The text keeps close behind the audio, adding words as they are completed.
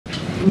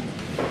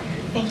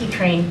Thank you,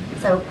 Train.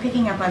 So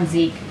picking up on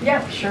Zeke.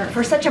 Yeah, sure.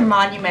 For such a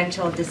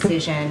monumental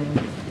decision,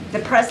 the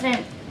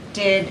president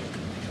did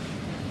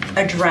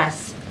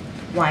address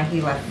why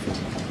he left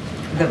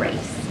the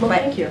race. Well,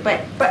 thank you.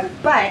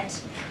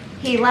 But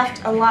he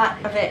left a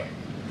lot of it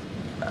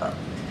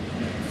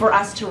for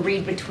us to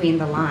read between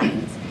the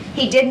lines.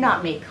 He did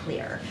not make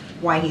clear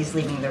why he's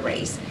leaving the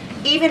race.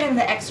 Even in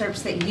the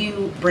excerpts that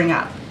you bring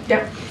up.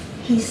 Yep.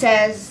 He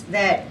says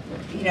that,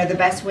 you know, the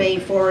best way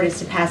forward is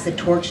to pass the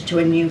torch to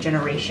a new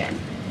generation.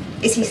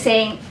 Is he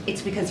saying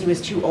it's because he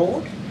was too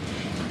old?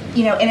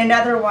 You know, in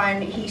another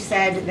one, he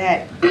said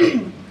that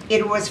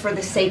it was for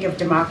the sake of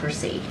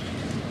democracy.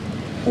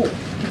 Well,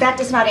 that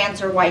does not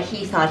answer why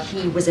he thought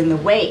he was in the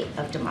way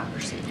of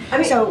democracy. I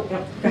mean, so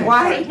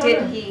why Sorry,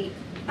 did he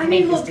I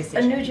make mean, this look,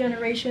 decision? a new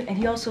generation, and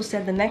he also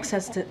said the next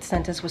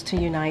sentence was to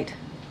unite,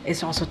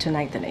 is also to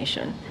unite the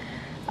nation.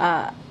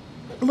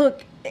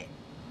 Look,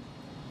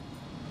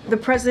 the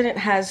president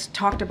has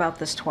talked about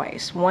this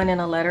twice. One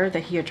in a letter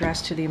that he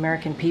addressed to the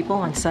American people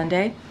on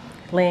Sunday,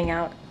 laying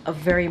out a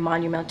very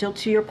monumental,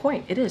 to your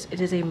point, it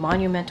is a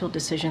monumental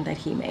decision that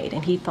he made,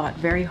 and he thought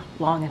very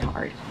long and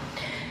hard.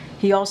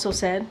 He also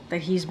said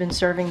that he's been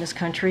serving this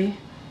country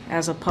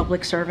as a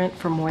public servant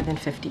for more than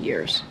 50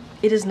 years.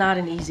 It is not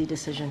an easy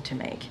decision to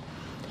make.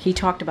 He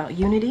talked about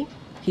unity.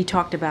 He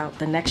talked about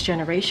the next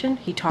generation.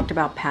 He talked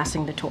about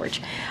passing the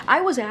torch.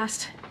 I was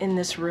asked in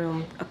this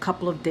room a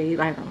couple of days,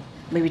 I don't know,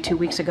 maybe 2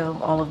 weeks ago,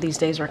 all of these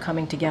days are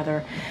coming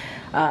together,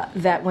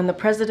 that when the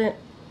president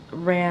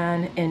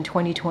ran in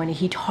 2020,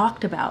 he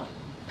talked about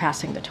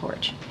passing the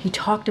torch. He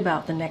talked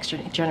about the next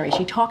generation.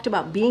 He talked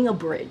about being a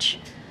bridge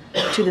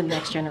to the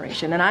next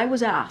generation. And I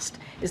was asked,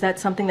 is that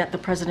something that the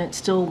president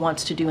still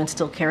wants to do and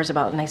still cares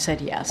about? And I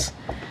said yes.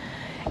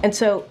 And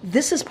so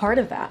this is part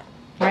of that,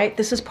 right?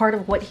 This is part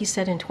of what he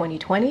said in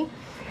 2020.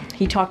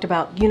 He talked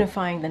about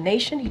unifying the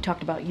nation. He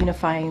talked about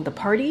unifying the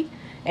party.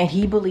 And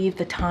he believed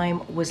the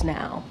time was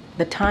now.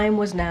 The time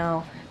was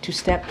now to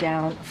step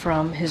down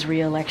from his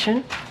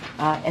reelection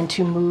and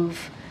to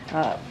move,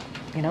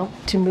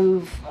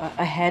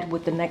 ahead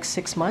with the next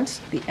 6 months,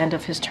 the end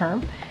of his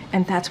term.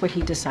 And that's what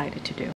he decided to do.